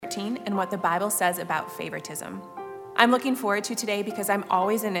13 and what the Bible says about favoritism. I'm looking forward to today because I'm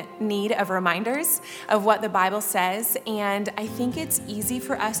always in need of reminders of what the Bible says, and I think it's easy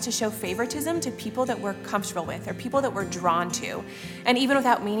for us to show favoritism to people that we're comfortable with or people that we're drawn to. And even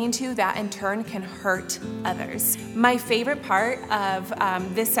without meaning to, that in turn can hurt others. My favorite part of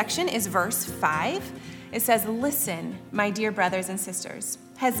this section is verse 5. It says, "Listen, my dear brothers and sisters.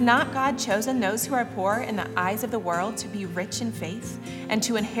 Has not God chosen those who are poor in the eyes of the world to be rich in faith and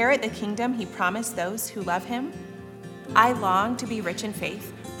to inherit the kingdom he promised those who love him? I long to be rich in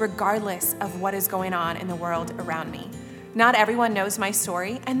faith, regardless of what is going on in the world around me. Not everyone knows my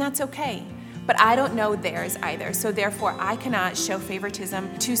story, and that's okay. But I don't know theirs either, so therefore I cannot show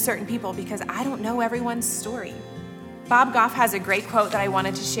favoritism to certain people because I don't know everyone's story." Bob Goff has a great quote that I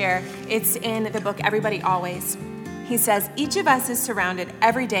wanted to share. It's in the book Everybody Always. He says, "Each of us is surrounded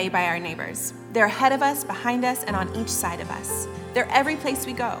every day by our neighbors. They're ahead of us, behind us, and on each side of us. They're every place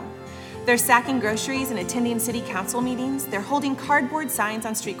we go. They're sacking groceries and attending city council meetings. They're holding cardboard signs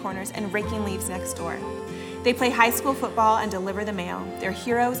on street corners and raking leaves next door. They play high school football and deliver the mail. They're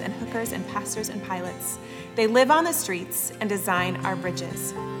heroes and hookers and pastors and pilots. They live on the streets and design our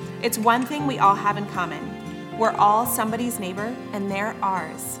bridges. It's one thing we all have in common. We're all somebody's neighbor, and they're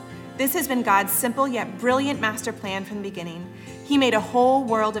ours. This has been God's simple yet brilliant master plan from the beginning. He made a whole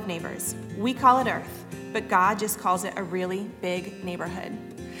world of neighbors. We call it Earth, but God just calls it a really big neighborhood."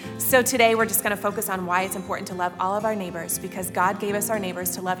 So today we're just going to focus on why it's important to love all of our neighbors, because God gave us our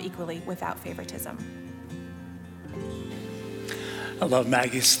neighbors to love equally without favoritism. I love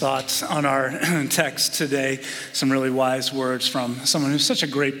Maggie's thoughts on our text today. Some really wise words from someone who's such a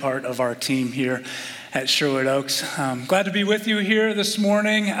great part of our team here at Sherwood Oaks. Glad to be with you here this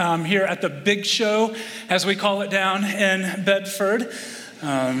morning, here at the Big Show, as we call it down in Bedford.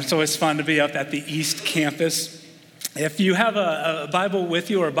 It's always fun to be up at the East Campus. If you have a Bible with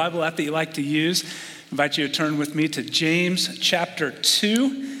you or a Bible app that you like to use, I invite you to turn with me to James chapter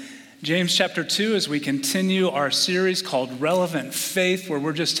 2. James chapter 2, as we continue our series called Relevant Faith, where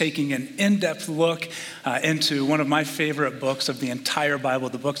we're just taking an in-depth look into one of my favorite books of the entire Bible,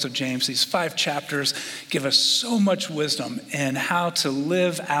 the books of James. These 5 chapters give us so much wisdom in how to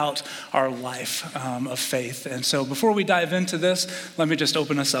live out our life of faith. And so before we dive into this, let me just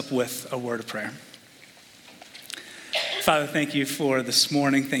open us up with a word of prayer. Father, thank you for this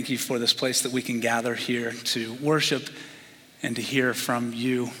morning. Thank you for this place that we can gather here to worship and to hear from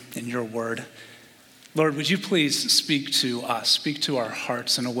you in your word. Lord, would you please speak to us, speak to our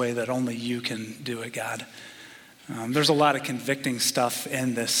hearts in a way that only you can do it, God. There's a lot of convicting stuff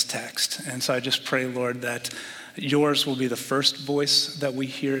in this text. And so I just pray, Lord, that yours will be the first voice that we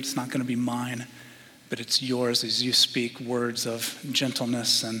hear. It's not going to be mine, but it's yours as you speak words of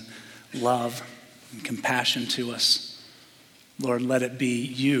gentleness and love and compassion to us. Lord, let it be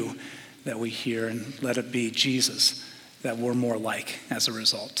you that we hear, and let it be Jesus that we're more like as a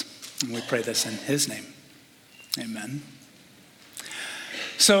result. And we pray this in his name. Amen.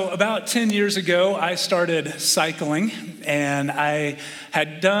 So about 10 years ago, I started cycling, and I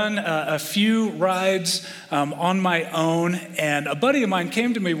had done a few rides on my own, and a buddy of mine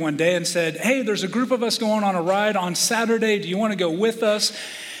came to me one day and said, "Hey, there's a group of us going on a ride on Saturday. Do you want to go with us?"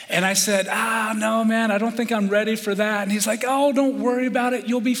 And I said, "No, man, I don't think I'm ready for that." And he's like, "Oh, don't worry about it.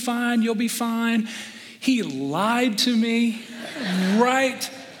 You'll be fine. You'll be fine." He lied to me right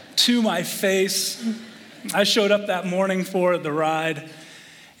to my face. I showed up that morning for the ride,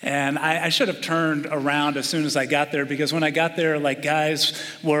 and I should have turned around as soon as I got there, because when I got there, like, guys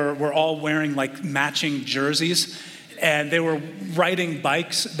were all wearing like matching jerseys, and they were riding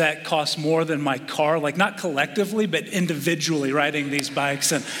bikes that cost more than my car, like not collectively, but individually riding these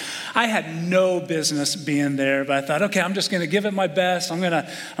bikes. And I had no business being there, but I thought, okay, I'm just going to give it my best. I'm going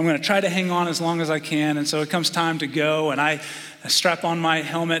to try to hang on as long as I can. And so it comes time to go, and I strap on my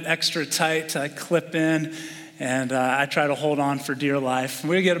helmet extra tight. I clip in, and I try to hold on for dear life.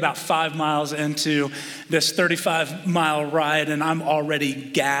 We get about 5 miles into this 35-mile ride, and I'm already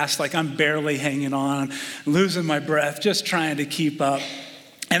gassed, like I'm barely hanging on, losing my breath, just trying to keep up.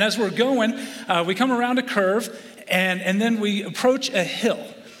 And as we're going, we come around a curve, and then we approach a hill.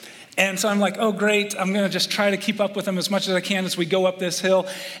 And so I'm like, oh, great. I'm going to just try to keep up with them as much as I can as we go up this hill.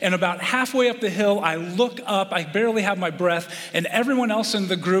 And about halfway up the hill, I look up. I barely have my breath. And everyone else in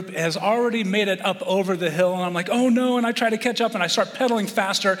the group has already made it up over the hill. And I'm like, oh, no. And I try to catch up, and I start pedaling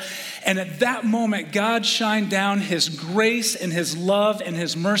faster. And at that moment, God shined down his grace and his love and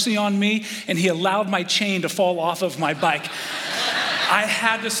his mercy on me. And he allowed my chain to fall off of my bike. I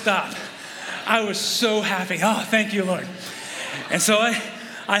had to stop. I was so happy. Oh, thank you, Lord. And so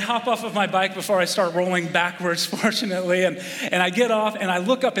I hop off of my bike before I start rolling backwards, fortunately, and I get off and I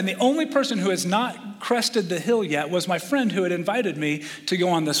look up, and the only person who has not crested the hill yet was my friend who had invited me to go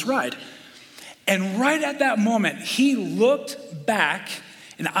on this ride. And right at that moment, he looked back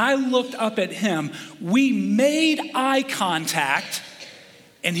and I looked up at him. We made eye contact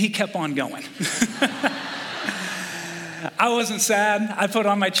and he kept on going. I wasn't sad. I put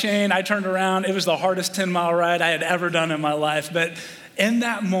on my chain. I turned around. It was the hardest 10-mile ride I had ever done in my life. But in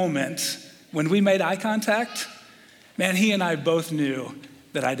that moment, when we made eye contact, man, he and I both knew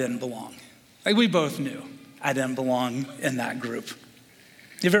that I didn't belong. Like, we both knew I didn't belong in that group.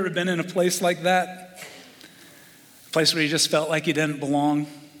 You've ever been in a place like that? A place where you just felt like you didn't belong?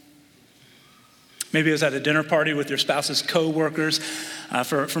 Maybe it was at a dinner party with your spouse's coworkers.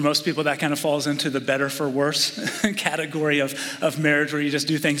 For most people, that kind of falls into the better for worse category of marriage, where you just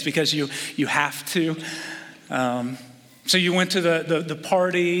do things because you have to. So you went to the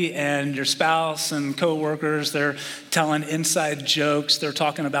party, and your spouse and coworkers, they're telling inside jokes. They're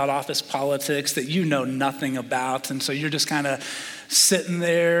talking about office politics that you know nothing about. And so you're just kind of sitting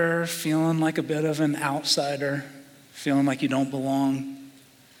there feeling like a bit of an outsider, feeling like you don't belong.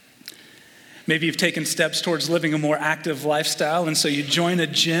 Maybe you've taken steps towards living a more active lifestyle, and so you join a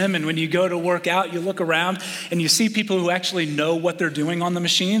gym, and when you go to work out, you look around and you see people who actually know what they're doing on the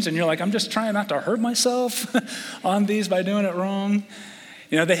machines, and you're like, I'm just trying not to hurt myself on these by doing it wrong.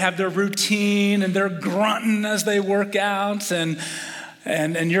 You know, they have their routine and they're grunting as they work out, and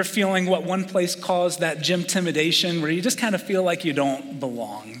you're feeling what one place calls that gym intimidation, where you just kind of feel like you don't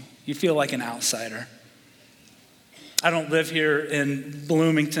belong. You feel like an outsider. I don't live here in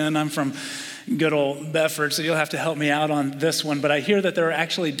Bloomington. I'm from good old Bedford, so you'll have to help me out on this one. But I hear that there are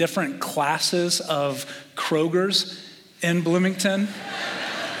actually different classes of Krogers in Bloomington.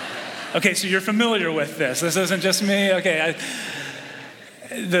 Okay, so you're familiar with this. This isn't just me. Okay,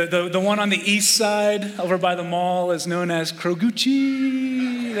 the one on the east side over by the mall is known as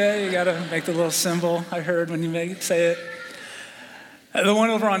Kroguchi. There, you got to make the little symbol I heard when you say it. The one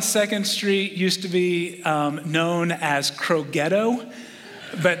over on 2nd Street used to be known as Croghetto,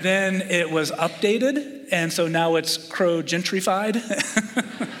 but then it was updated, and so now it's Crow-gentrified.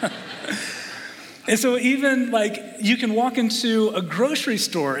 And so even like you can walk into a grocery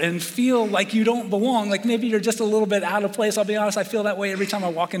store and feel like you don't belong, like maybe you're just a little bit out of place. I'll be honest, I feel that way every time I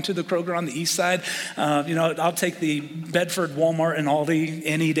walk into the Kroger on the east side. I'll take the Bedford, Walmart, and Aldi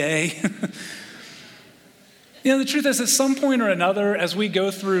any day. The truth is, at some point or another, as we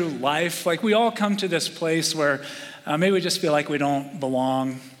go through life, like we all come to this place where maybe we just feel like we don't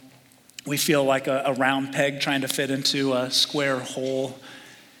belong. We feel like a round peg trying to fit into a square hole.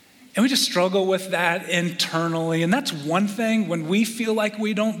 And we just struggle with that internally. And that's one thing when we feel like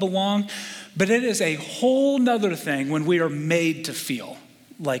we don't belong, but it is a whole nother thing when we are made to feel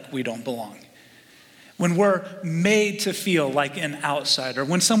like we don't belong. When we're made to feel like an outsider,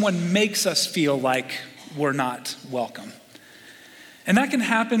 when someone makes us feel like we're not welcome. And that can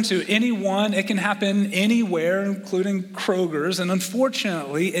happen to anyone. It can happen anywhere, including Kroger's. And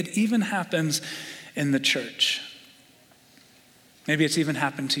unfortunately, it even happens in the church. Maybe it's even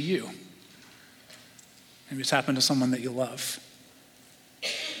happened to you. Maybe it's happened to someone that you love.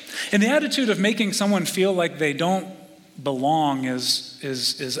 And the attitude of making someone feel like they don't belong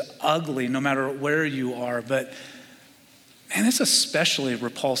is ugly no matter where you are. But man, it's especially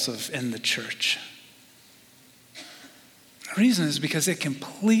repulsive in the church. The reason is because it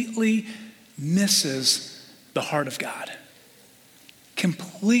completely misses the heart of God.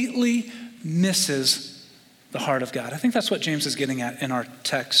 Completely misses the heart of God. I think that's what James is getting at in our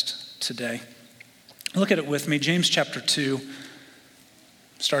text today. Look at it with me. James chapter 2,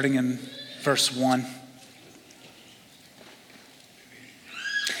 starting in verse 1.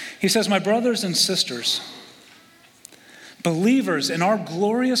 He says, "My brothers and sisters, believers in our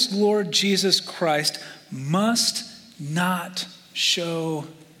glorious Lord Jesus Christ must not show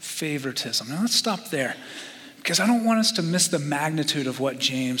favoritism." Now let's stop there, because I don't want us to miss the magnitude of what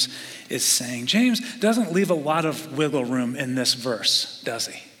James is saying. James doesn't leave a lot of wiggle room in this verse, does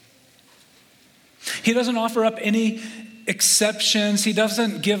he? He doesn't offer up any exceptions. He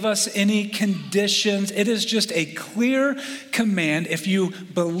doesn't give us any conditions. It is just a clear command. If you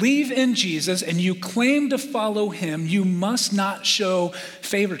believe in Jesus and you claim to follow him, you must not show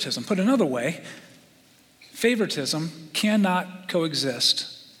favoritism. Put another way, favoritism cannot coexist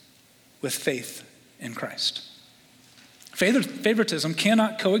with faith in Christ. Favoritism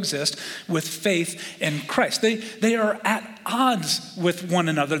cannot coexist with faith in Christ. They are at odds with one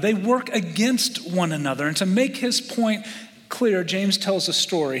another. They work against one another. And to make his point clear, James tells a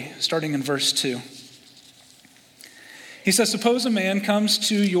story starting in verse 2. He says, suppose a man comes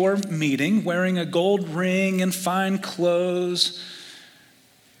to your meeting wearing a gold ring and fine clothes,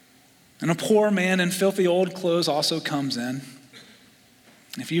 and a poor man in filthy old clothes also comes in.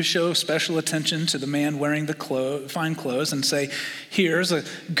 If you show special attention to the man wearing the fine clothes and say, here's a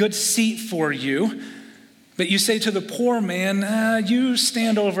good seat for you, but you say to the poor man, you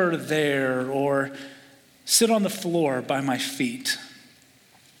stand over there or sit on the floor by my feet.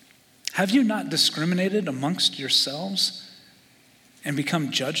 Have you not discriminated amongst yourselves and become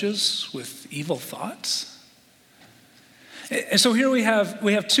judges with evil thoughts? And so here we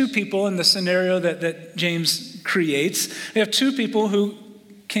have two people in the scenario that James creates. We have two people who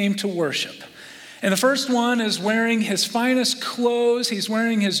came to worship. And the first one is wearing his finest clothes. He's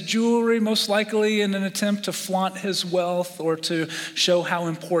wearing his jewelry, most likely in an attempt to flaunt his wealth or to show how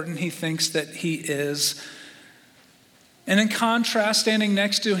important he thinks that he is. And in contrast, standing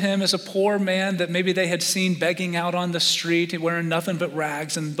next to him is a poor man that maybe they had seen begging out on the street, wearing nothing but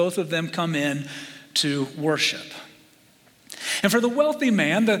rags, and both of them come in to worship. And for the wealthy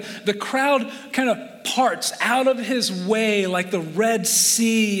man, the crowd kind of parts out of his way like the Red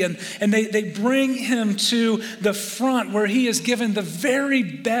Sea, and they bring him to the front where he is given the very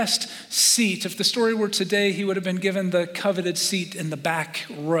best seat. If the story were today, he would have been given the coveted seat in the back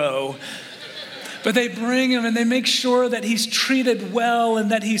row. But they bring him and they make sure that he's treated well and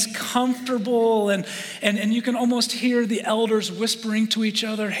that he's comfortable. And you can almost hear the elders whispering to each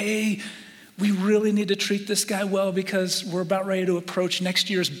other, hey, we really need to treat this guy well because we're about ready to approach next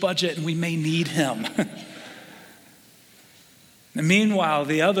year's budget and we may need him. And meanwhile,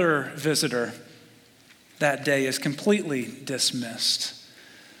 the other visitor that day is completely dismissed.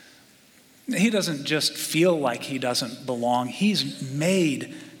 He doesn't just feel like he doesn't belong. He's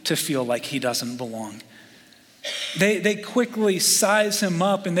made to feel like he doesn't belong. They quickly size him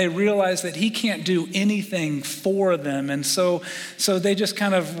up and they realize that he can't do anything for them. And so they just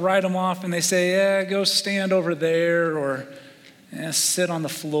kind of write him off and they say, go stand over there or sit on the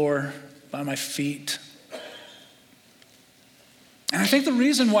floor by my feet. And I think the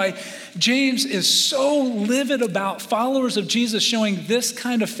reason why James is so livid about followers of Jesus showing this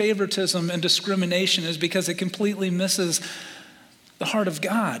kind of favoritism and discrimination is because it completely misses the heart of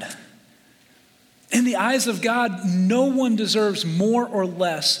God. In the eyes of God, no one deserves more or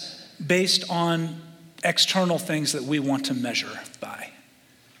less based on external things that we want to measure by.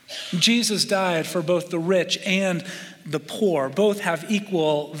 Jesus died for both the rich and the poor. Both have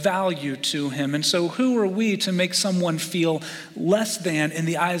equal value to him. And so who are we to make someone feel less than in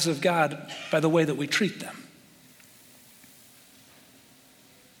the eyes of God by the way that we treat them?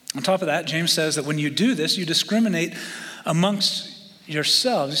 On top of that, James says that when you do this, you discriminate amongst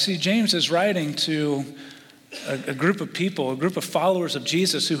yourselves. You see, James is writing to a group of people, a group of followers of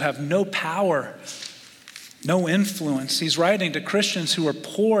Jesus who have no power, no influence. He's writing to Christians who are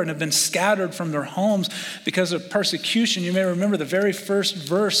poor and have been scattered from their homes because of persecution. You may remember the very first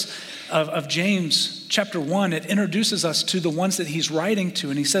verse of James chapter 1. It introduces us to the ones that he's writing to.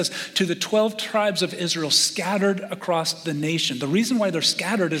 And he says, to the 12 tribes of Israel scattered across the nation. The reason why they're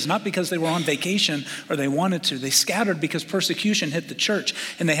scattered is not because they were on vacation or they wanted to. They scattered because persecution hit the church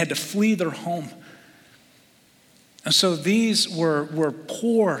and they had to flee their home. And so these were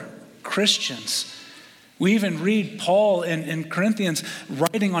poor Christians. We even read Paul in Corinthians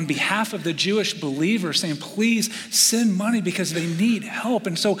writing on behalf of the Jewish believers saying, please send money because they need help.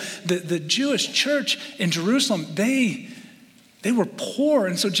 And so the Jewish church in Jerusalem, they were poor.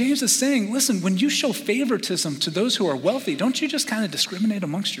 And so James is saying, listen, when you show favoritism to those who are wealthy, don't you just kind of discriminate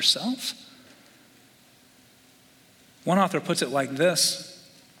amongst yourselves? One author puts it like this: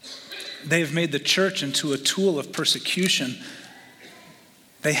 they've made the church into a tool of persecution.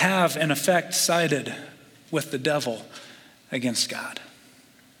 They have, in effect, sided with the devil against God.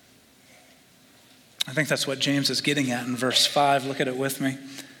 I think that's what James is getting at in verse 5. Look at it with me.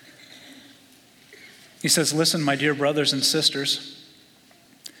 He says, listen, my dear brothers and sisters,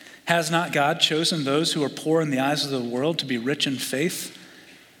 has not God chosen those who are poor in the eyes of the world to be rich in faith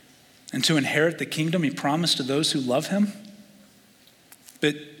and to inherit the kingdom he promised to those who love him?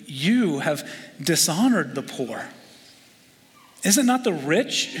 But you have dishonored the poor. Is it not the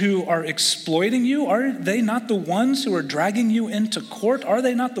rich who are exploiting you? Are they not the ones who are dragging you into court? Are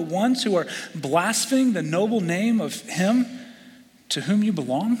they not the ones who are blaspheming the noble name of him to whom you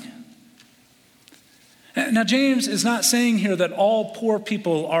belong? Now, James is not saying here that all poor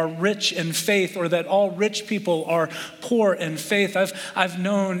people are rich in faith or that all rich people are poor in faith. I've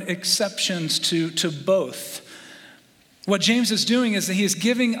known exceptions to both. What James is doing is that he is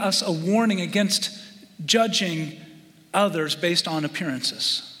giving us a warning against judging others based on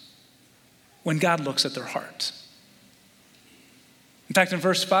appearances when God looks at their heart. In fact, in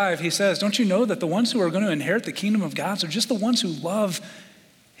verse 5, he says, don't you know that the ones who are going to inherit the kingdom of God are just the ones who love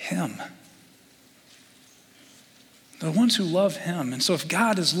him? The ones who love him. And so if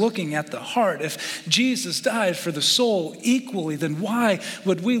God is looking at the heart, if Jesus died for the soul equally, then why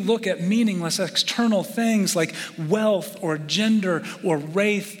would we look at meaningless external things like wealth or gender or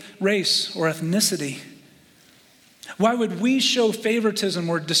race or ethnicity? Why would we show favoritism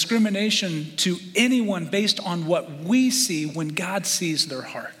or discrimination to anyone based on what we see when God sees their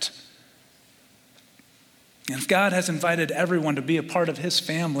heart? And if God has invited everyone to be a part of his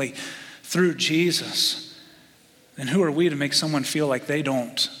family through Jesus, then who are we to make someone feel like they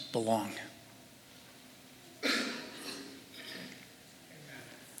don't belong?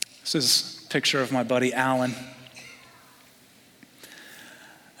 This is a picture of my buddy Alan.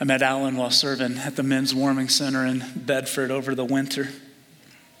 I met Alan while serving at the Men's Warming Center in Bedford over the winter.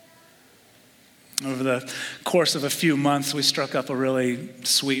 Over the course of a few months, we struck up a really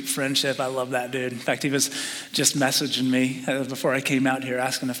sweet friendship. I love that dude. In fact, he was just messaging me before I came out here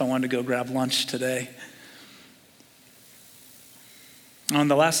asking if I wanted to go grab lunch today. On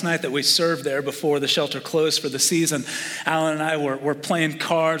the last night that we served there before the shelter closed for the season, Alan and I were playing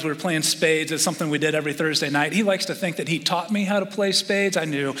cards, we were playing spades. It's something we did every Thursday night. He likes to think that he taught me how to play spades. I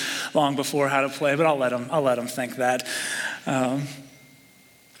knew long before how to play, but I'll let him think that. A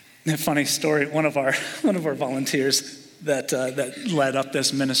funny story, one of our volunteers that led up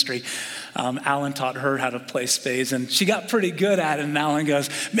this ministry, Alan taught her how to play spades, and she got pretty good at it, and Alan goes,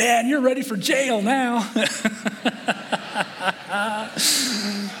 man, you're ready for jail now.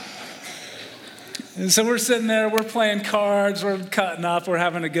 And so we're sitting there, we're playing cards, we're cutting up, we're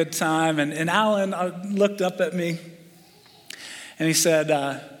having a good time. And Alan looked up at me and he said,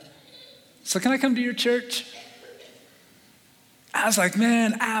 so can I come to your church? I was like,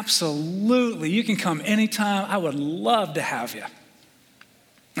 man, absolutely. You can come anytime. I would love to have you.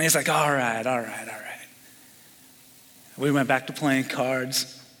 And he's like, all right. We went back to playing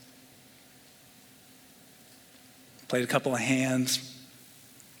cards. Played a couple of hands.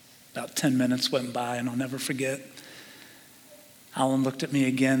 About 10 minutes went by, and I'll never forget. Alan looked at me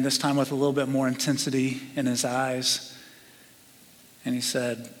again, this time with a little bit more intensity in his eyes. And he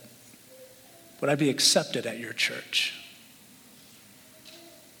said, would I be accepted at your church?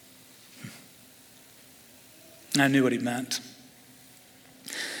 I knew what he meant.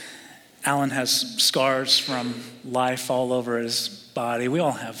 Alan has scars from life all over his body. We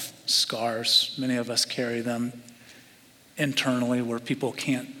all have scars. Many of us carry them internally where people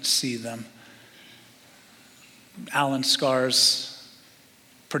can't see them. Alan's scars,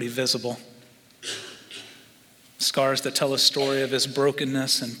 pretty visible. Scars that tell a story of his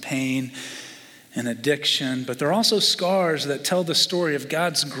brokenness and pain and addiction, but they're also scars that tell the story of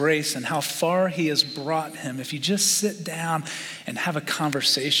God's grace and how far he has brought him if you just sit down and have a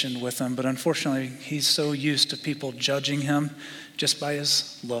conversation with him. But unfortunately, he's so used to people judging him just by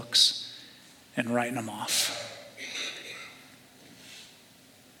his looks and writing him off.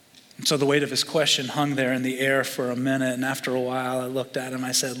 And so the weight of his question hung there in the air for a minute, and after a while I looked at him,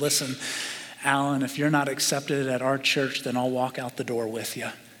 I said, listen, Alan, if you're not accepted at our church, then I'll walk out the door with you.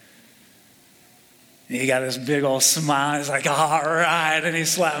 And he got this big old smile. He's like, all right. And he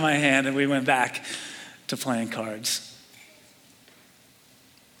slapped my hand and we went back to playing cards.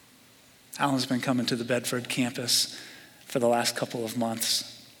 Alan's been coming to the Bedford campus for the last couple of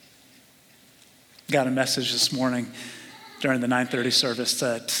months. Got a message this morning during the 9:30 service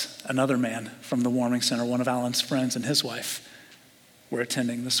that another man from the warming center, one of Alan's friends and his wife, were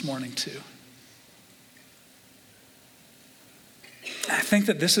attending this morning too. I think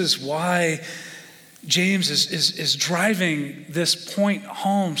that this is why James is driving this point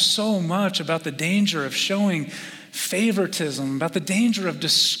home so much about the danger of showing favoritism, about the danger of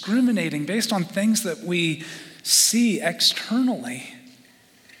discriminating based on things that we see externally.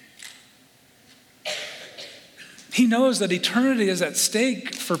 He knows that eternity is at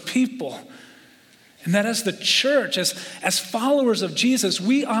stake for people, and that as the church, as followers of Jesus,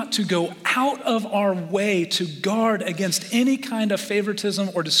 we ought to go out of our way to guard against any kind of favoritism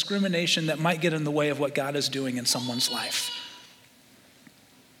or discrimination that might get in the way of what God is doing in someone's life.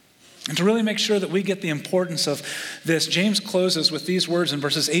 And to really make sure that we get the importance of this, James closes with these words in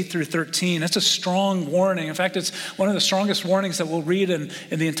verses 8 through 13. It's a strong warning. In fact, it's one of the strongest warnings that we'll read in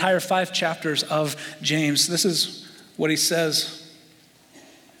the entire 5 chapters of James. This is what he says.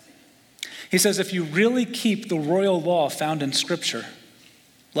 He says, if you really keep the royal law found in Scripture,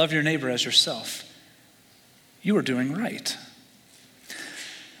 love your neighbor as yourself, you are doing right.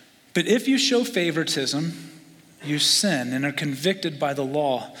 But if you show favoritism, you sin and are convicted by the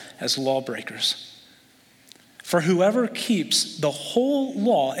law as lawbreakers. For whoever keeps the whole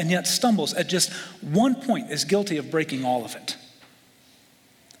law and yet stumbles at just one point is guilty of breaking all of it.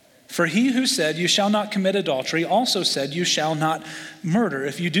 For he who said, you shall not commit adultery, also said, you shall not murder.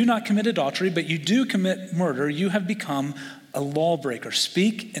 If you do not commit adultery, but you do commit murder, you have become a lawbreaker.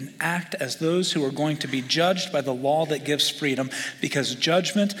 Speak and act as those who are going to be judged by the law that gives freedom, because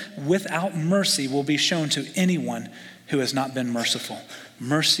judgment without mercy will be shown to anyone who has not been merciful.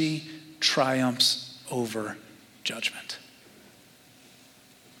 Mercy triumphs over judgment.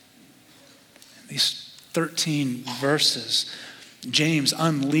 These 13 verses, James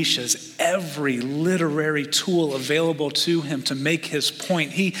unleashes every literary tool available to him to make his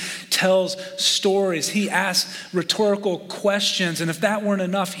point. He tells stories. He asks rhetorical questions. And if that weren't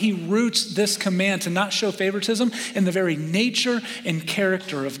enough, he roots this command to not show favoritism in the very nature and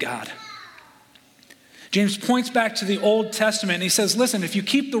character of God. James points back to the Old Testament and he says, listen, if you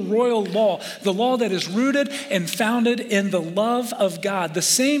keep the royal law, the law that is rooted and founded in the love of God, the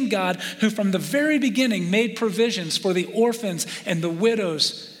same God who from the very beginning made provisions for the orphans and the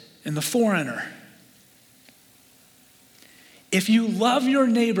widows and the foreigner. If you love your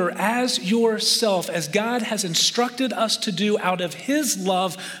neighbor as yourself, as God has instructed us to do out of his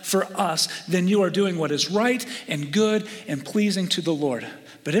love for us, then you are doing what is right and good and pleasing to the Lord.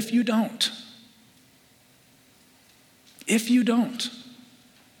 But if you don't, if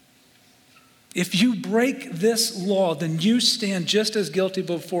you break this law, then you stand just as guilty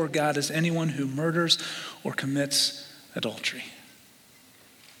before God as anyone who murders or commits adultery.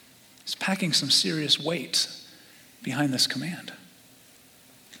 It's packing some serious weight behind this command.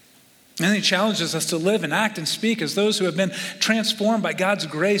 And he challenges us to live and act and speak as those who have been transformed by God's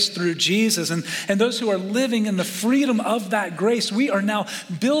grace through Jesus. And those who are living in the freedom of that grace, we are now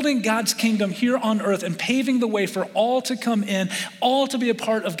building God's kingdom here on earth and paving the way for all to come in, all to be a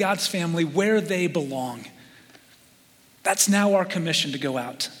part of God's family where they belong. That's now our commission to go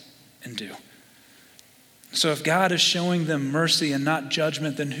out and do. So if God is showing them mercy and not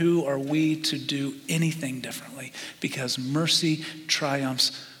judgment, then who are we to do anything differently? Because mercy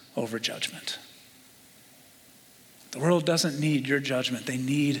triumphs over judgment. The world doesn't need your judgment. They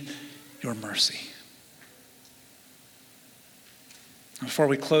need your mercy. Before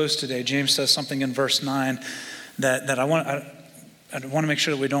we close today, James says something in verse 9 that I want to make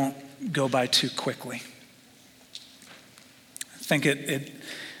sure that we don't go by too quickly. I think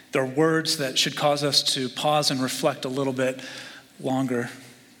there are words that should cause us to pause and reflect a little bit longer.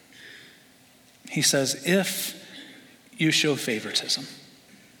 He says, if you show favoritism.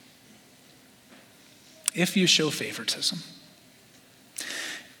 If you show favoritism.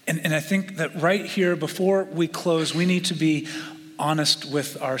 And I think that right here, before we close, we need to be honest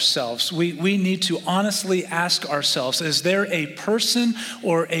with ourselves. We need to honestly ask ourselves, is there a person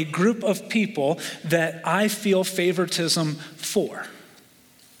or a group of people that I feel favoritism for?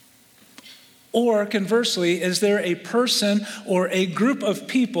 Or conversely, is there a person or a group of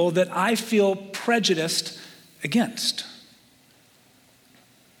people that I feel prejudiced against?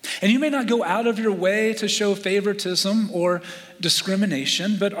 And you may not go out of your way to show favoritism or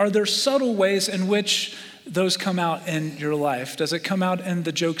discrimination, but are there subtle ways in which those come out in your life? Does it come out in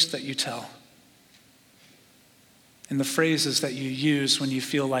the jokes that you tell? In the phrases that you use when you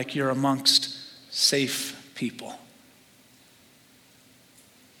feel like you're amongst safe people?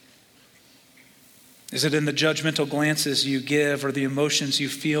 Is it in the judgmental glances you give or the emotions you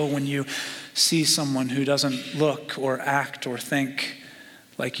feel when you see someone who doesn't look or act or think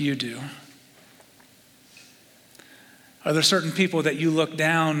like you do? Are there certain people that you look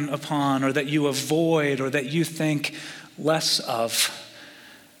down upon or that you avoid or that you think less of?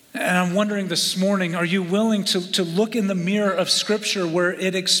 And I'm wondering this morning, are you willing to look in the mirror of Scripture where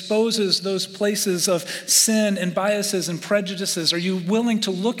it exposes those places of sin and biases and prejudices? Are you willing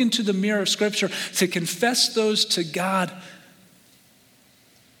to look into the mirror of Scripture to confess those to God?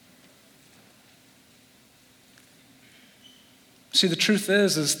 See, the truth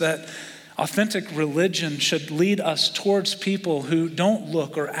is that authentic religion should lead us towards people who don't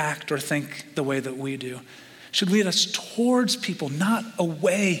look or act or think the way that we do. Should lead us towards people, not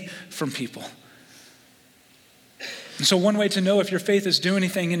away from people. And so one way to know if your faith is doing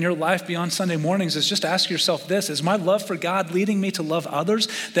anything in your life beyond Sunday mornings is just ask yourself this: is my love for God leading me to love others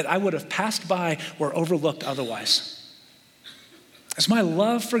that I would have passed by or overlooked otherwise? Is my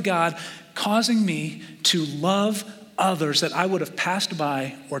love for God causing me to love others that I would have passed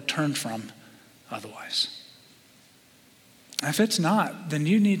by or turned from otherwise? If it's not, then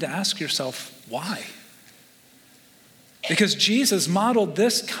you need to ask yourself, why? Because Jesus modeled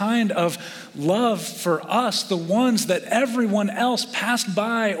this kind of love for us, the ones that everyone else passed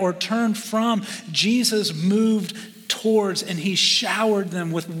by or turned from. Jesus moved towards, and he showered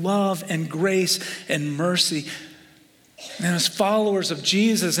them with love and grace and mercy. And as followers of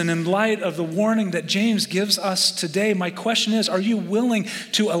Jesus, and in light of the warning that James gives us today, my question is, are you willing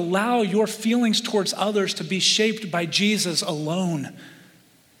to allow your feelings towards others to be shaped by Jesus alone?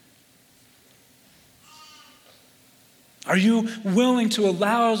 Are you willing to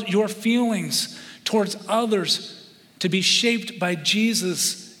allow your feelings towards others to be shaped by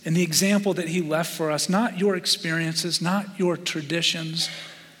Jesus and the example that he left for us? Not your experiences, not your traditions,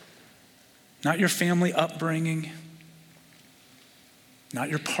 not your family upbringing, not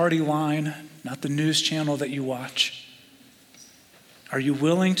your party line, not the news channel that you watch. Are you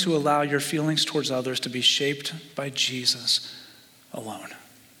willing to allow your feelings towards others to be shaped by Jesus alone?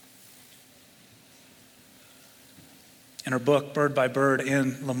 In her book, Bird by Bird,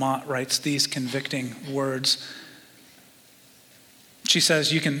 Anne Lamott writes these convicting words. She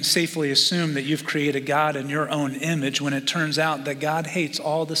says, you can safely assume that you've created God in your own image when it turns out that God hates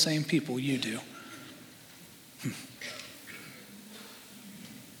all the same people you do.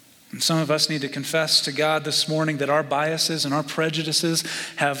 And some of us need to confess to God this morning that our biases and our prejudices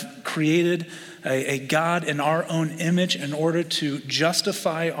have created a God in our own image in order to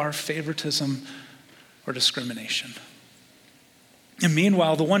justify our favoritism or discrimination. And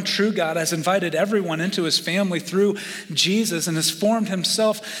meanwhile, the one true God has invited everyone into his family through Jesus and has formed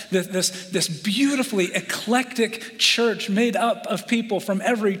himself this beautifully eclectic church made up of people from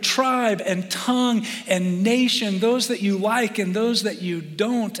every tribe and tongue and nation, those that you like and those that you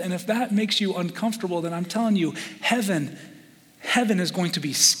don't. And if that makes you uncomfortable, then I'm telling you, heaven is going to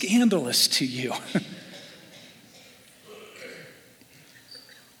be scandalous to you.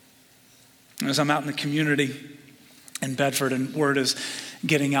 As I'm out in the community in Bedford, and word is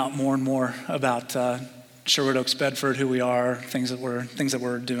getting out more and more about Sherwood Oaks, Bedford, who we are, things that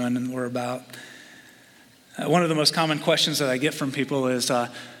we're doing and we're about. One of the most common questions that I get from people is, so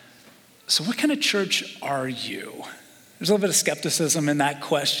what kind of church are you? There's a little bit of skepticism in that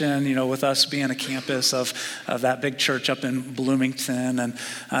question, with us being a campus of that big church up in Bloomington.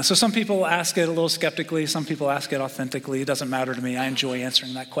 And so some people ask it a little skeptically, some people ask it authentically. It doesn't matter to me. I enjoy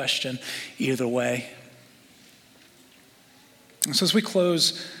answering that question either way. And so as we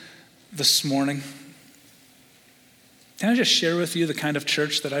close this morning, can I just share with you the kind of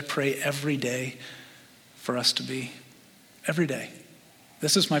church that I pray every day for us to be? Every day.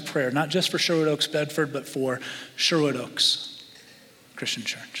 This is my prayer, not just for Sherwood Oaks, Bedford, but for Sherwood Oaks Christian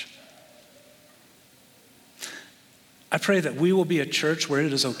Church. I pray that we will be a church where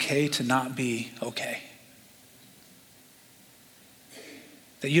it is okay to not be okay.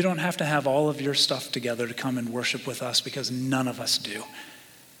 That you don't have to have all of your stuff together to come and worship with us, because none of us do.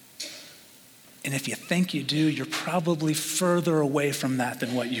 And if you think you do, you're probably further away from that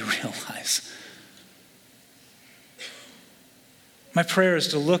than what you realize. My prayer is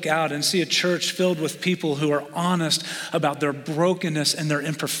to look out and see a church filled with people who are honest about their brokenness and their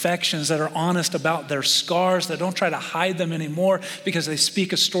imperfections, that are honest about their scars, that don't try to hide them anymore because they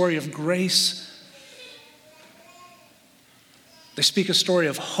speak a story of grace. They speak a story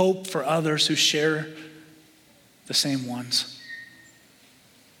of hope for others who share the same ones.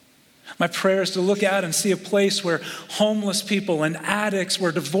 My prayer is to look out and see a place where homeless people and addicts,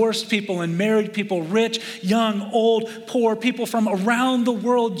 where divorced people and married people, rich, young, old, poor, people from around the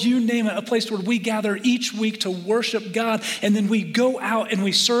world, you name it, a place where we gather each week to worship God, and then we go out and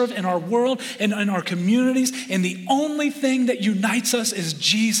we serve in our world and in our communities, and the only thing that unites us is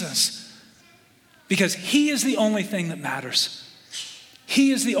Jesus, because he is the only thing that matters.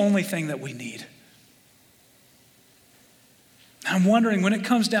 He is the only thing that we need. I'm wondering, when it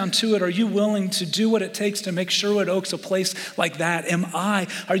comes down to it, are you willing to do what it takes to make Sherwood Oaks a place like that?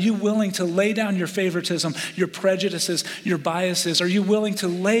 Are you willing to lay down your favoritism, your prejudices, your biases? Are you willing to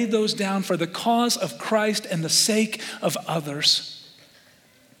lay those down for the cause of Christ and the sake of others?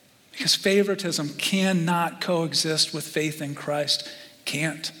 Because favoritism cannot coexist with faith in Christ.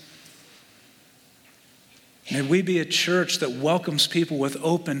 Can't. May we be a church that welcomes people with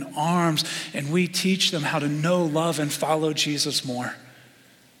open arms, and we teach them how to know, love, and follow Jesus more.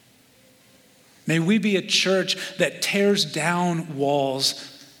 May we be a church that tears down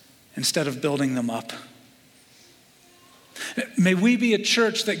walls instead of building them up. May we be a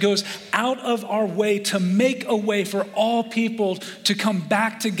church that goes out of our way to make a way for all people to come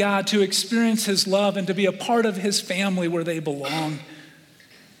back to God, to experience his love, and to be a part of his family where they belong.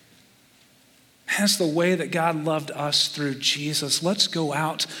 That's the way that God loved us through Jesus. Let's go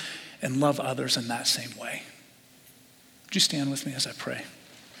out and love others in that same way. Would you stand with me as I pray?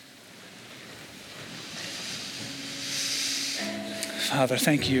 Father,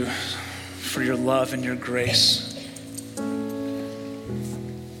 thank you for your love and your grace.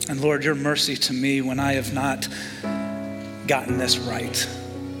 And Lord, your mercy to me when I have not gotten this right.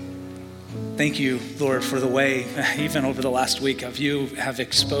 Thank you, Lord, for the way, even over the last week, you have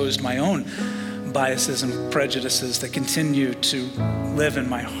exposed my own biases and prejudices that continue to live in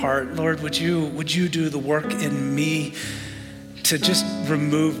my heart. Lord, would you do the work in me to just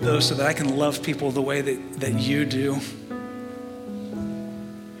remove those so that I can love people the way that you do?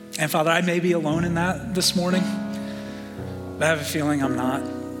 And Father, I may be alone in that this morning, but I have a feeling I'm not.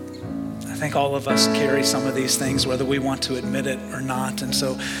 I think all of us carry some of these things, whether we want to admit it or not. And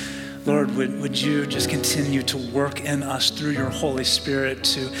so, Lord, would you just continue to work in us through your Holy Spirit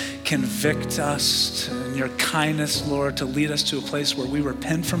to convict us, in your kindness, Lord, to lead us to a place where we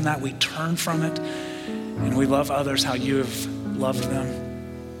repent from that, we turn from it, and we love others how you have loved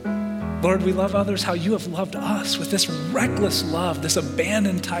them. Lord, we love others how you have loved us with this reckless love, this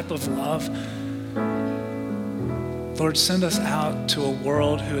abandoned type of love. Lord, send us out to a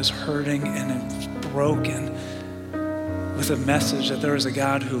world who is hurting and broken with a message that there is a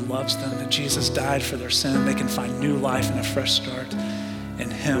God who loves them, that Jesus died for their sin. They can find new life and a fresh start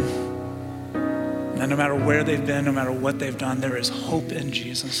in him. And no matter where they've been, no matter what they've done, there is hope in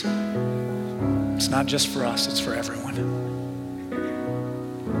Jesus. It's not just for us, it's for everyone.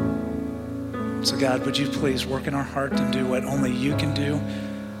 So God, would you please work in our heart and do what only you can do,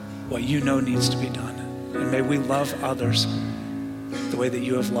 what you know needs to be done. And may we love others the way that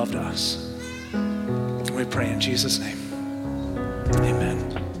you have loved us. We pray in Jesus' name. Amen.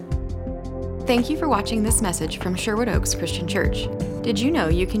 Thank you for watching this message from Sherwood Oaks Christian Church. Did you know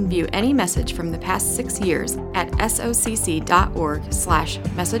you can view any message from the past 6 years at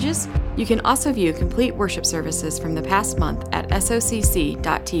socc.org/messages? You can also view complete worship services from the past month at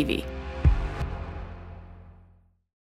socc.tv.